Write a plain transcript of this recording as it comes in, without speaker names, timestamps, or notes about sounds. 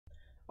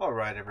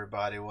Alright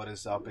everybody, what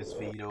is up? It's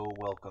Vito.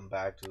 Welcome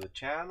back to the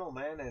channel,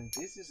 man, and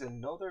this is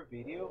another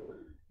video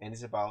and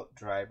it's about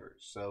drivers.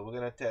 So we're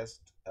gonna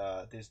test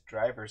these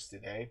drivers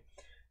today.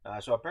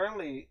 So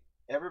apparently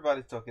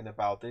everybody's talking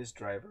about these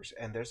drivers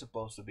and they're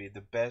supposed to be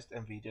the best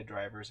NVIDIA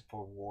drivers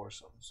for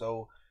Warzone.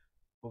 So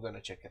we're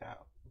gonna check it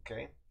out,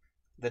 okay?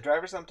 The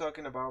drivers I'm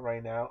talking about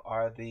right now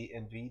are the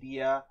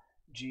NVIDIA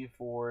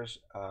GeForce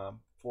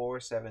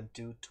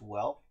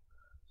 47212.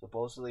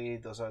 Supposedly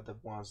those are the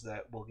ones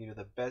that will give you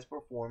the best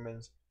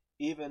performance,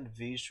 even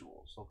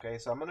visuals. Okay,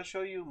 so I'm going to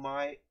show you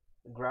my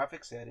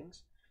graphic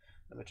settings.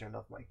 Let me turn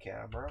off my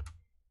camera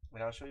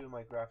and I'll show you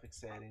my graphic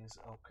settings.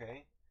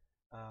 Okay,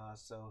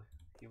 so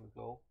here we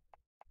go.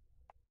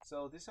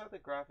 So these are the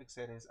graphic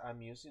settings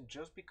I'm using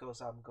just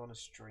because I'm going to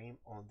stream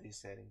on these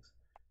settings.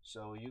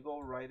 So you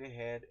go right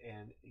ahead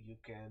and you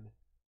can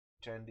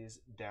turn this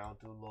down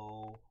to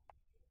low.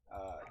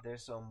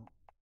 There's some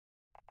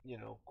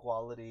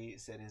quality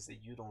settings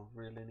that you don't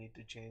really need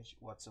to change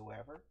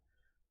whatsoever.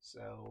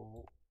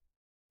 So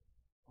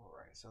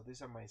alright, so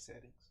these are my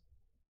settings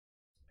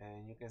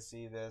and you can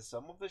see that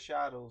some of the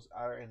shadows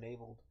are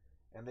enabled,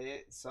 and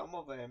some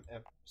of them,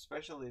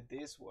 especially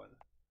this one,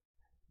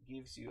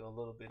 gives you a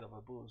little bit of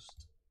a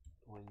boost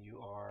when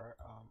you are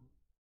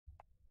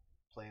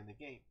playing the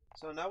game.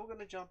 So now we're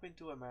gonna jump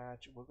into a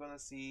match. We're gonna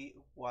see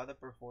what the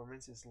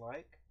performance is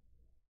like,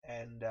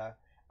 and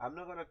I'm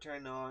not gonna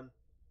turn on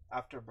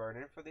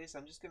afterburner for this.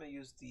 I'm just gonna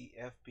use the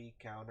FP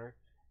counter.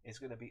 It's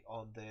gonna be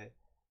on the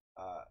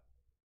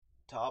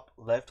top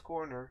left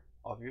corner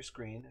of your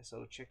screen,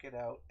 so check it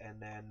out,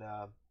 and then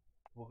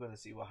we're gonna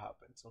see what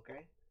happens.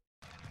 Okay,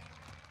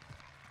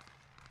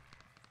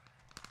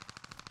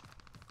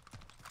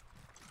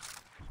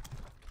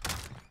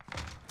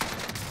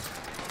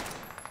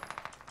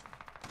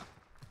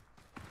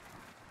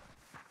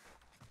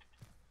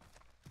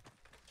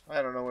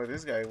 I don't know where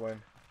this guy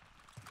went.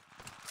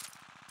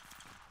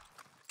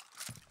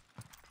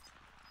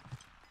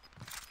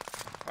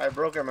 I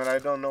broke him and I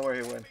don't know where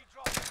he went.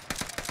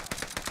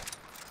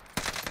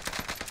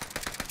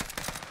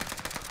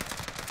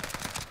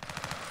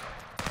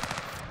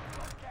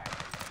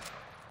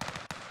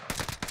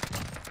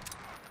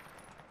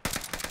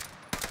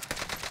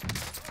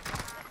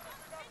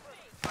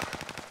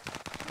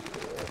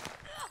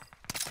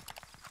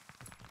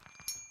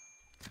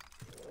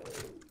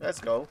 Let's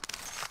go.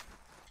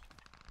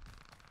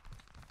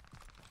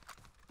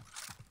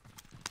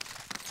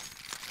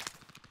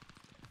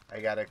 I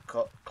got a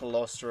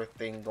cluster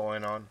thing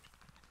going on.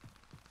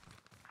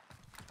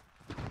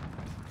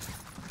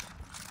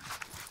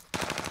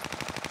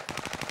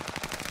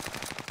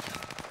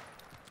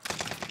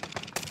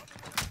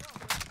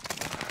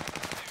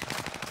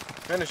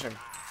 Finish him.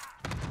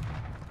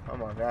 Oh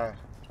my god.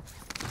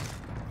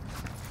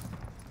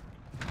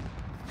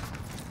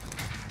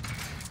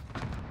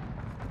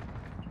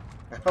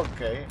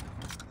 Okay.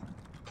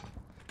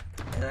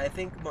 And I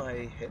think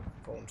my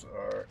headphones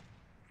are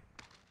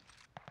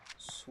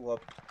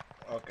swapped.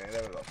 Okay,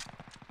 there we go.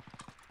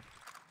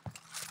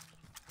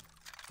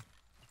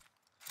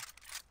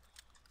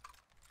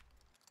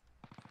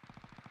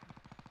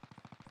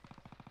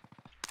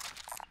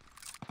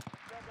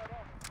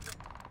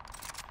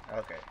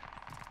 Okay.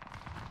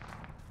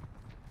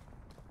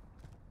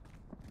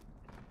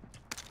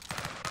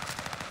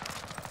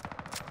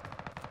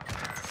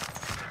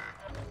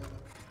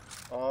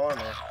 Oh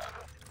no.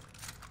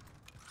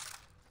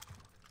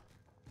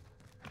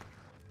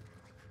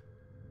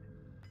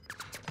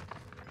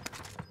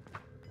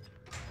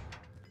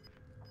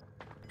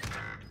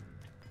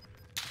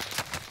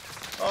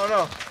 Oh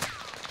no.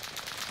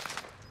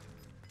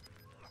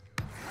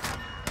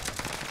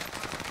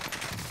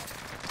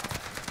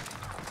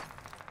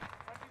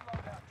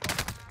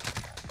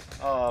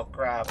 Oh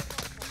crap.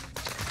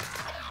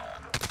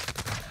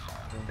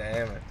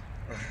 Damn it.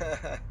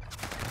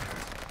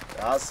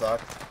 That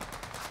sucked.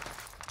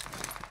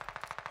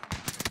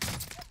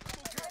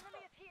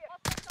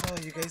 Oh,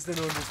 you guys don't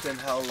understand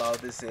how loud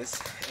this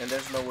is, and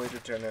there's no way to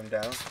turn them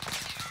down.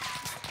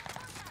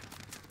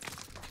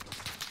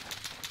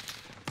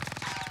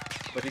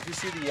 But if you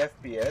see the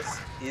FPS,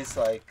 it's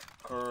like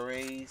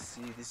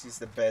crazy. This is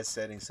the best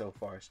setting so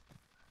far.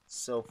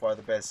 So far,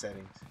 the best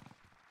settings.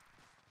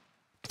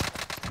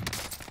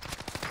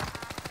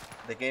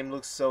 The game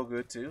looks so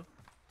good too.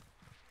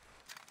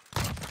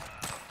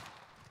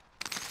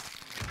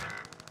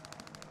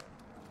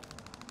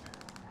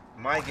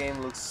 My game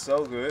looks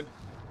so good,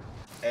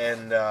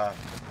 and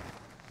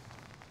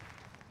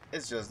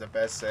it's just the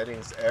best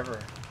settings ever.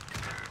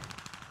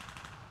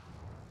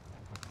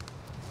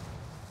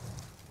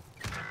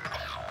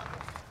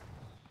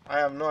 I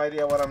have no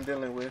idea what I'm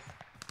dealing with.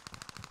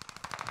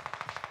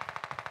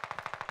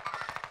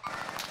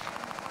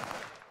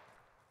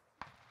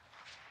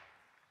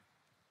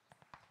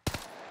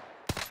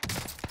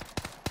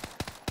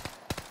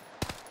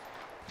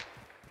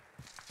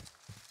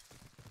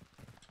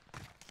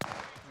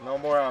 No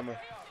more ammo.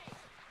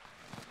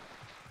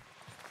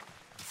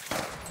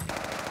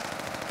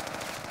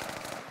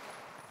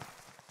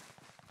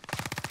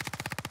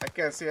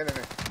 can't see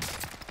anything.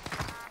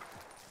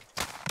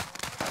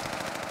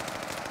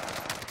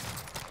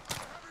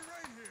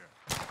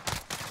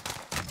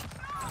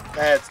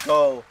 Let's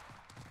go.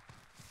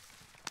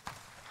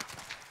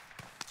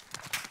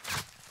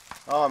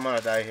 Oh, I'm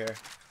gonna die here.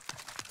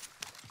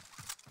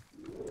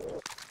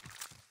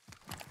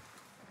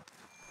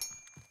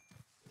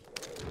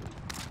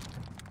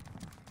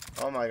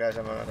 Oh my gosh,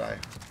 I'm gonna die.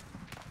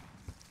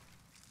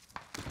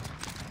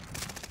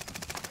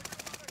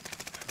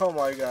 Oh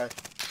my gosh.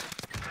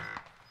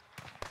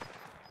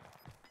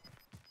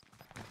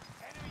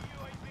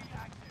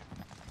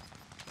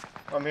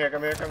 Come here,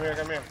 come here, come here,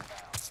 come here.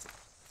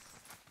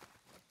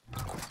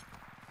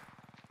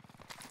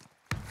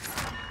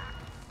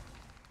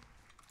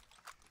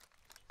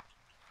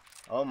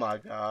 Oh my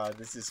god,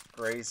 this is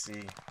crazy.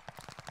 You're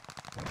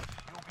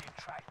being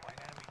tracked by an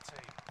enemy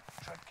team.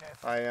 Tread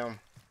carefully. I am.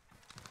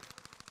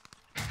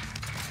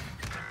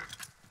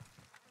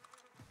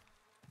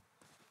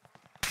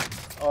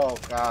 Oh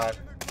god.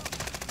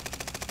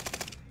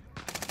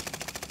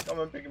 Come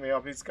and pick me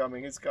up, he's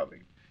coming, he's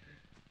coming.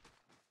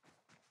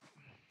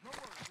 No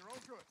worries, you're all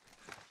good.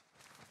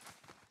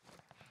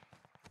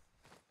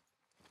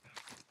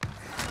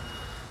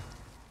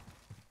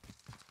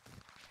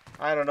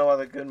 I don't know what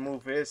a good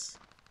move is.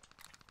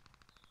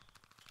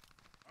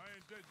 I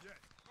ain't dead yet.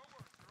 No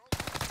worries, you're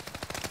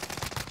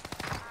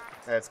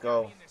all Let's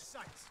go.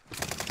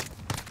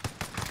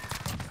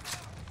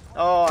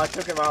 Oh, I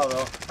took him out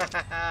though.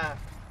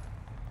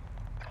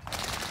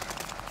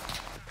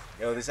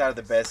 Yo, these are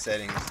the best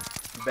settings.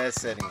 Best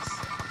settings.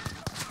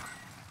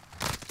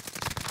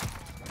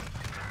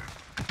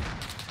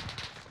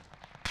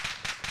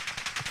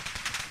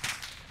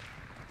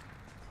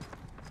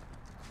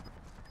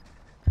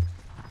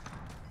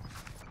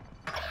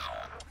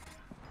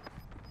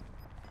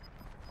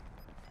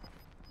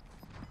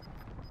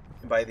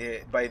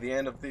 By the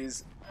end of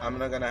this, I'm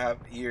not gonna have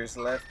years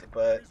left,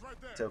 but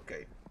it's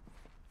okay.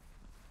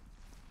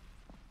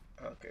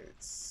 Okay,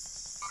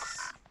 it's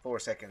 4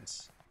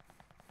 seconds.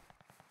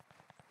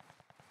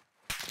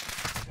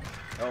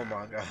 Oh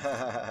my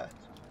god.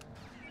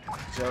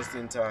 Just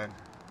in time.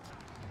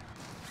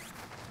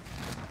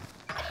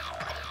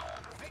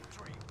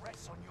 Victory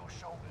rests on your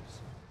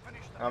shoulders.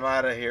 Finish the I'm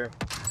out of here.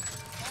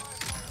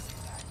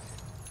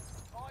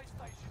 buy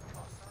station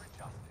costs are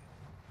adjusted.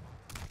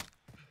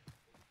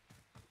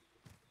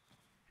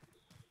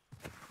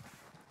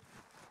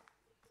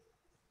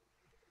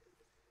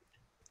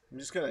 I'm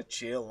just gonna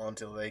chill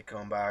until they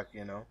come back,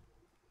 you know.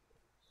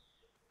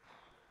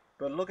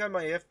 But look at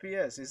my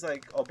FPS. It's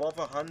like above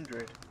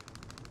 100.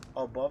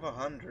 Above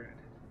 100.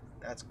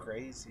 That's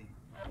crazy.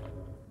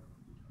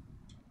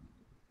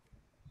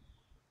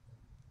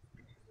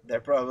 They're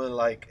probably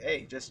like,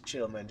 hey, just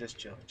chill, man. Just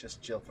chill.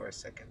 Just chill for a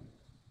second.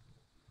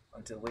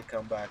 Until we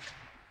come back.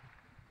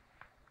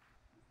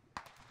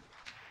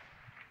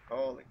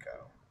 Holy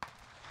cow.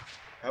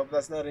 I hope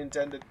that's not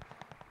intended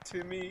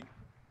to me.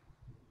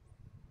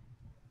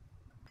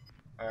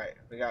 Alright,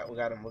 we got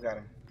him, we got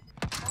him.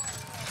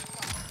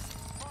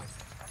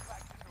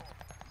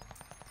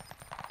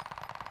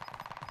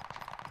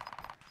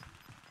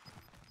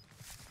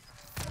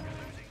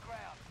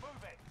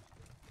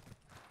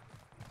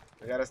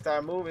 We gotta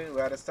start moving, we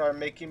gotta start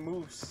making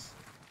moves.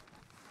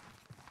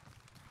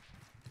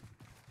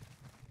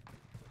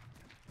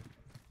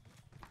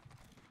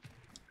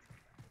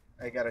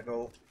 I gotta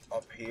go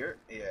up here.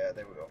 Yeah,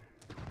 there we go.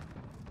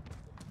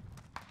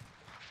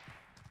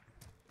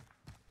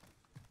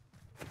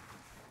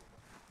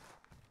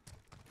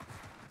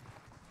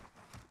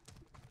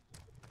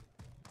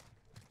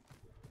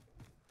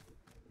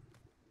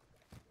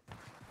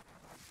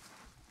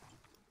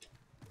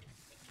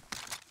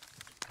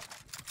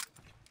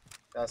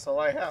 That's all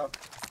I have.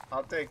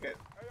 I'll take it.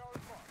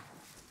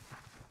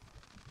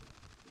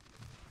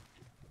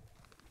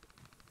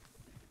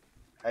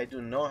 I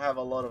do not have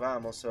a lot of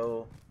ammo,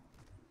 so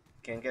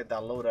can't get that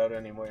loadout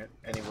anymore.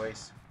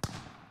 Anyways.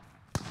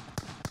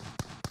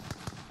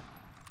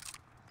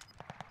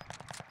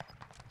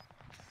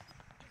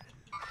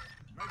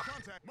 Make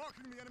contact.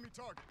 Marking the enemy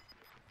target.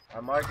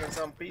 I'm marking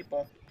some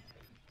people.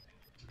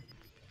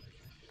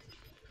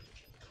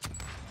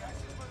 Gas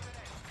is moving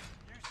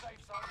in. New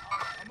safe zone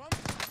high. I'm on.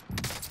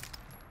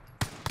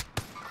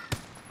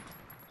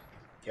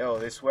 Yo,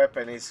 this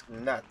weapon is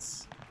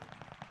nuts.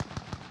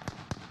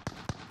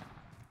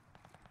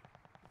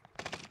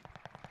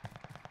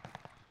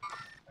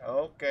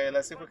 Okay,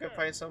 let's see if we can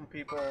find some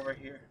people over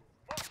here.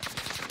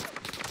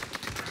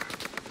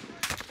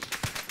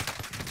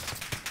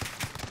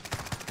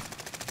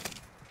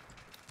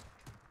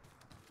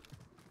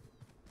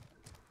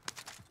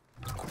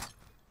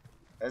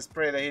 Let's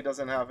pray that he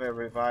doesn't have a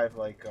revive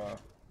like I got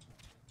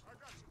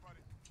you,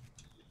 buddy.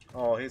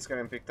 oh, he's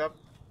getting picked up.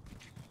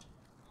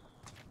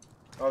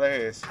 Oh, there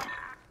he is. Supply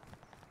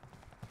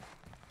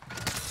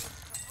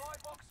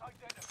box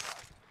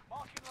identified.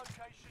 Marking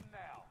location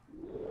now.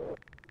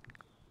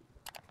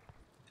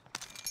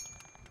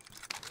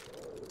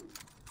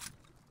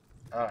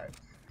 Alright.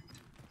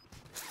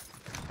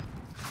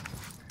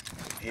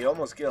 He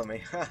almost killed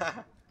me.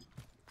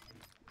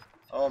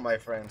 Oh, my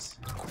friends.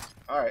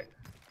 Alright.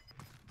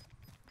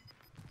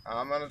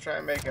 I'm gonna try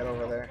and make it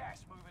over there.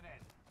 Gas moving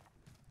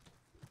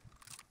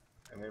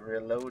in. Let me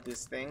reload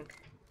this thing.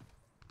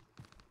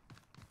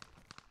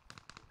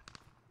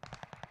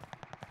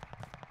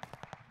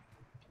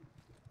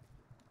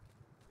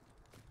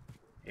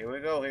 Here we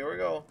go, here we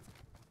go.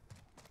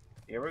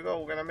 Here we go,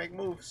 we're gonna make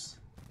moves.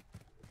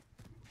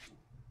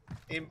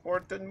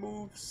 Important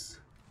moves.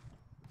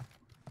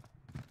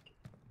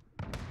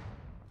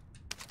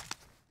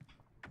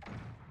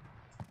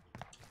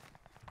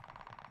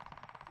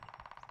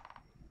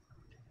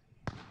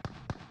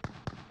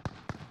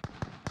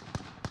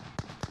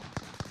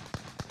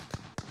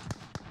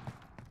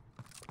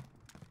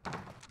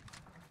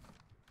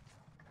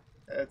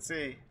 Let's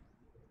see.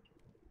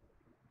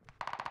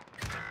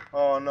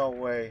 Oh, no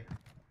way.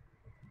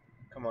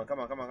 Come on, come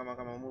on, come on, come on,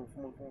 come on. Move,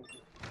 move, move.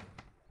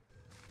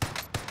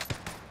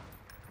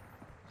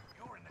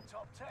 You're in the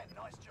top 10.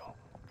 Nice job.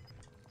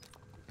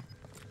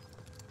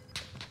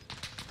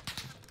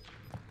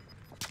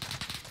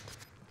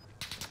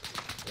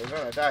 We're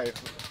gonna die.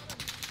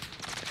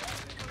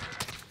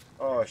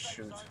 Oh,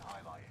 shoot. Zone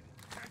highlighted.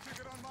 Can't take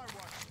it on my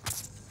watch.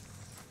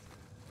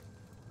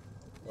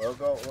 We'll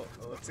go.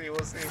 Let's see,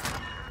 we'll see.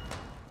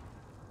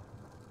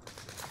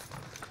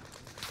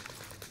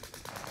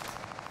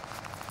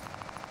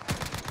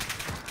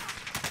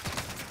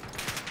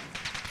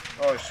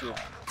 Oh, shoot.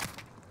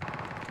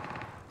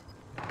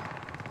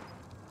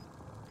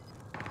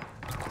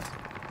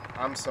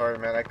 I'm sorry,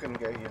 man. I couldn't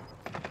get you.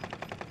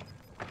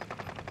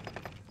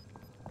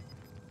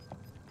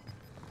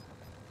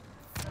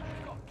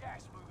 We've got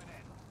gas moving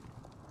in.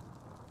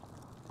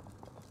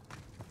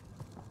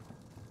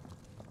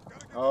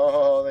 Gotta get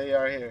Oh, they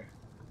are here.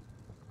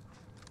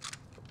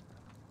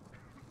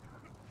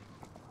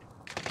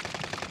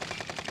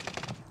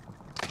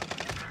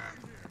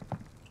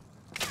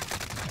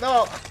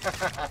 No!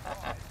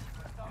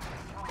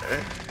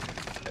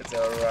 It's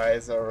alright,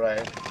 it's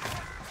alright.